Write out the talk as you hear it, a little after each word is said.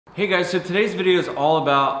Hey guys, so today's video is all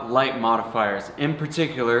about light modifiers, in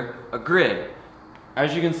particular, a grid.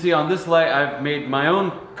 As you can see on this light, I've made my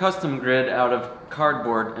own custom grid out of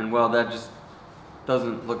cardboard, and well, that just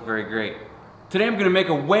doesn't look very great. Today I'm gonna make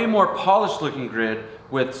a way more polished looking grid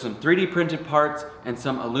with some 3D printed parts and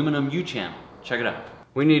some aluminum U-channel. Check it out.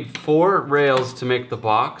 We need 4 rails to make the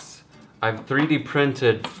box. I've 3D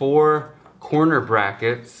printed 4 corner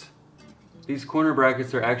brackets. These corner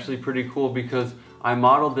brackets are actually pretty cool because I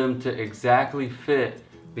modeled them to exactly fit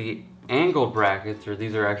the angled brackets, or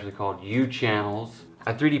these are actually called U-channels.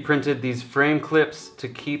 I 3D printed these frame clips to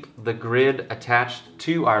keep the grid attached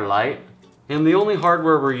to our light. And the only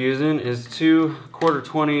hardware we're using is 2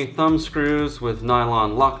 1/4-20 thumb screws with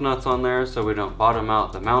nylon lock nuts on there so we don't bottom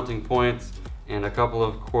out the mounting points, and a couple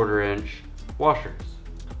of 1/4-inch washers.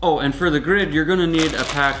 Oh, and for the grid, you're gonna need a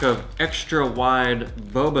pack of extra wide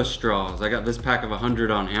boba straws. I got this pack of 100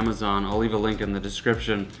 on Amazon. I'll leave a link in the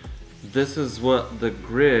description. This is what the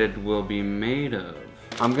grid will be made of.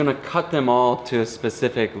 I'm gonna cut them all to a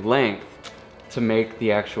specific length to make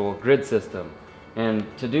the actual grid system. And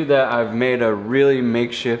to do that, I've made a really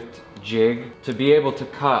makeshift jig to be able to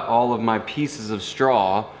cut all of my pieces of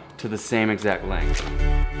straw to the same exact length.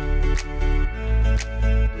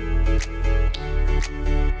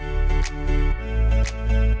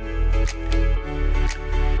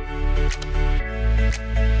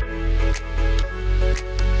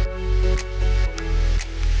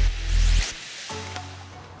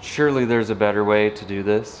 Surely there's a better way to do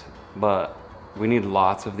this, but we need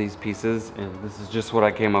lots of these pieces, and this is just what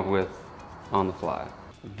I came up with on the fly.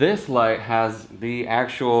 This light has the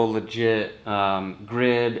actual legit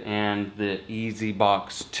grid and the Easy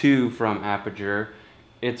Box 2 from Aputure.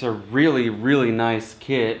 It's a really nice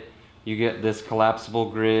kit. You get this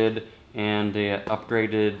collapsible grid and the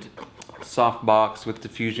upgraded soft box with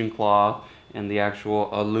diffusion cloth and the actual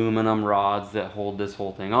aluminum rods that hold this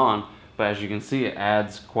whole thing on. But as you can see, it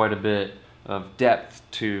adds quite a bit of depth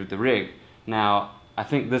to the rig. Now, I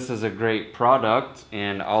think this is a great product,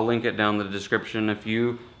 and I'll link it down in the description if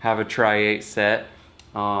you have a Tri 8 set.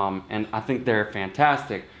 And I think they're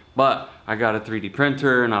fantastic. But I got a 3D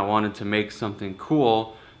printer and I wanted to make something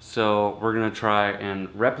cool, so we're gonna try and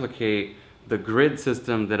replicate the grid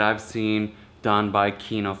system that I've seen done by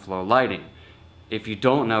KinoFlow Lighting. If you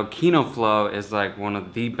don't know, KinoFlow is like one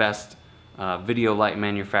of the best video light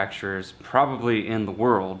manufacturers probably in the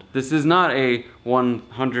world. This is not a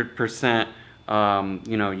 100%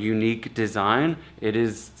 unique design. It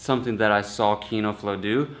is something that I saw KinoFlow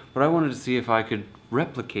do, but I wanted to see if I could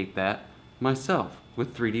replicate that myself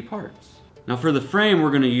with 3D parts. Now for the frame, we're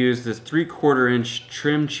gonna use this 3/4-inch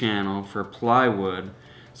trim channel for plywood.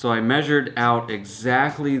 So I measured out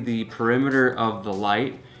exactly the perimeter of the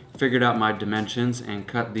light, figured out my dimensions, and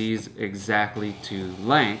cut these exactly to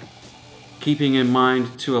length, keeping in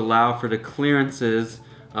mind to allow for the clearances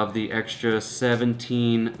of the extra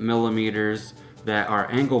 17 millimeters that our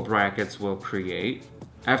angle brackets will create.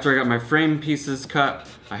 After I got my frame pieces cut,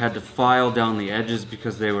 I had to file down the edges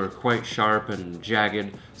because they were quite sharp and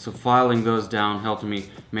jagged. So filing those down helped me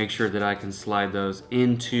make sure that I can slide those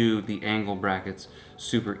into the angle brackets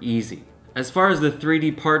super easy. As far as the 3D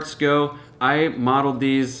parts go, I modeled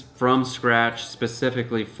these from scratch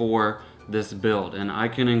specifically for this build, and I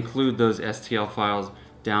can include those STL files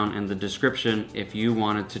down in the description if you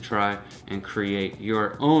wanted to try and create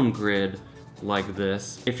your own grid like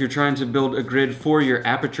this. If you're trying to build a grid for your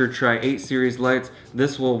Aputure Tri 8 series lights,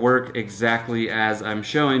 this will work exactly as I'm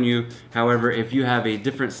showing you. However, if you have a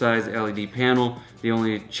different size LED panel, the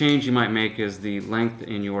only change you might make is the length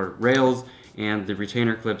in your rails, and the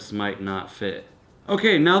retainer clips might not fit.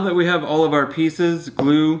 Okay, now that we have all of our pieces,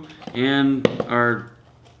 glue, and our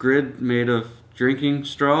grid made of drinking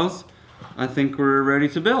straws, I think we're ready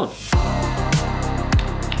to build.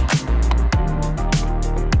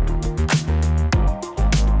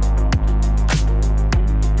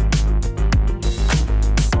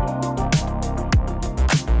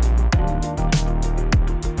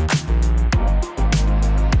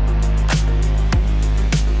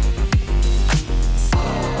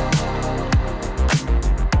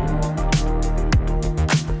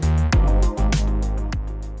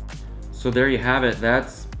 So there you have it.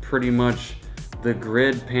 That's pretty much the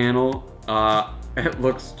grid panel. It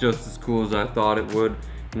looks just as cool as I thought it would.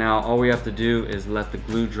 Now all we have to do is let the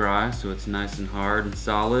glue dry so it's nice and hard and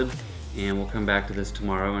solid, and we'll come back to this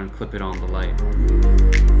tomorrow and clip it on the light.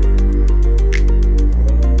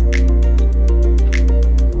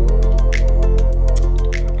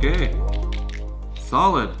 Okay,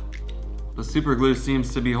 solid. The super glue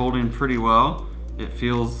seems to be holding pretty well. It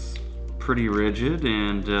feels pretty rigid,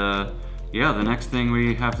 and yeah, the next thing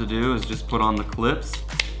we have to do is just put on the clips,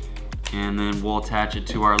 and then we'll attach it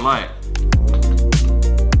to our light.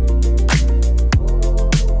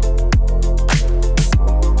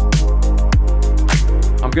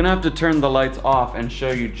 I'm gonna have to turn the lights off and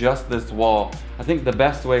show you just this wall. I think the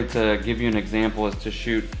best way to give you an example is to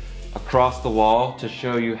shoot across the wall to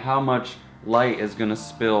show you how much light is gonna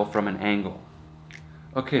spill from an angle.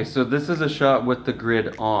 Okay, so this is a shot with the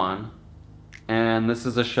grid on, and this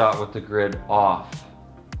is a shot with the grid off.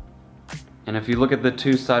 And if you look at the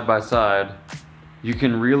two side by side, you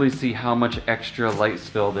can really see how much extra light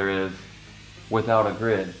spill there is without a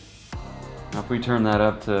grid. Now if we turn that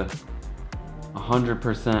up to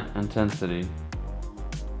 100% intensity,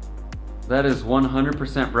 that is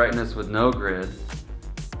 100% brightness with no grid,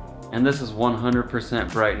 and this is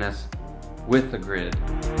 100% brightness with a grid.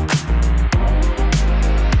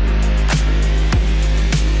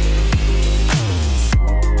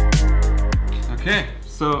 Okay,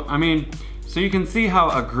 so you can see how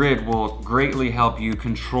a grid will greatly help you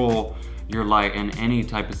control your light in any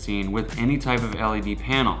type of scene with any type of LED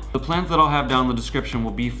panel. The plans that I'll have down in the description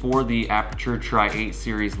will be for the Aputure Tri 8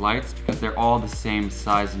 series lights because they're all the same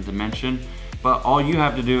size and dimension, but all you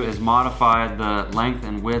have to do is modify the length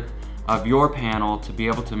and width of your panel to be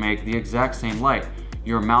able to make the exact same light.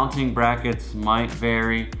 Your mounting brackets might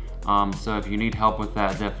vary, so if you need help with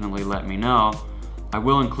that, definitely let me know. I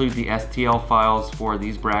will include the STL files for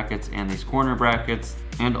these brackets and these corner brackets,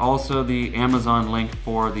 and also the Amazon link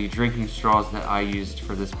for the drinking straws that I used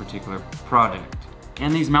for this particular project.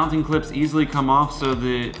 And these mounting clips easily come off, so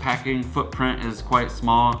the packing footprint is quite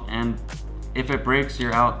small, and if it breaks,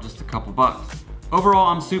 you're out just a couple bucks. Overall,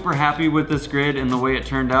 I'm super happy with this grid and the way it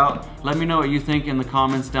turned out. Let me know what you think in the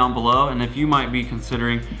comments down below, and if you might be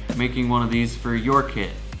considering making one of these for your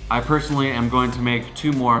kit. I personally am going to make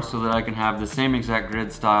 2 more so that I can have the same exact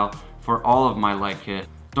grid style for all of my light kit.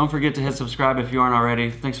 Don't forget to hit subscribe if you aren't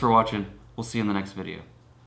already. Thanks for watching. We'll see you in the next video.